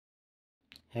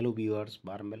Hello viewers,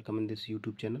 warm welcome in this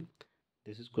YouTube channel.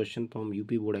 This is question from UP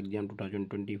Board Exam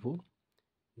 2024.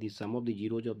 The sum of the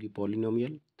zeros of the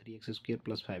polynomial 3x square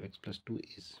plus 5x plus 2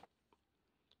 is.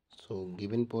 So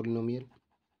given polynomial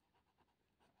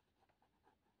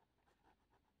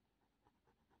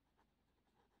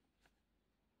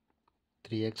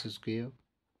three x square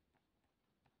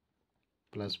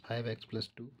plus 5x plus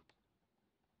 2.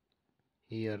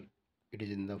 Here it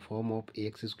is in the form of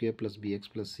ax square plus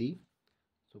bx plus c.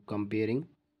 So comparing,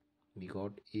 we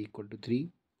got a equal to 3,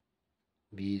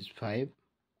 b is 5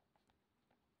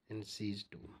 and c is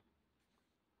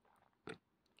 2.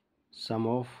 Sum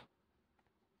of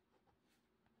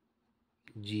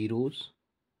zeros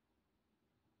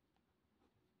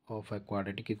of a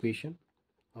quadratic equation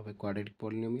of a quadratic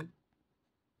polynomial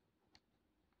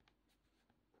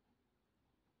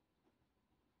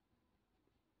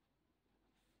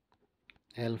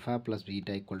alpha plus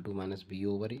beta equal to minus b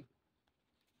over a.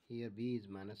 Here b is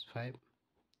minus 5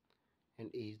 and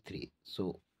a is 3.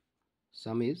 So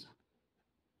sum is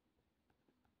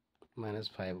minus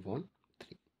 5 upon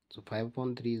 3. So 5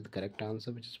 upon 3 is the correct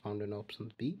answer, which is found in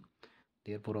option B.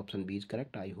 Therefore option B is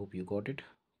correct. I hope you got it.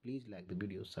 Please like the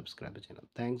video, subscribe the channel.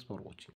 Thanks for watching.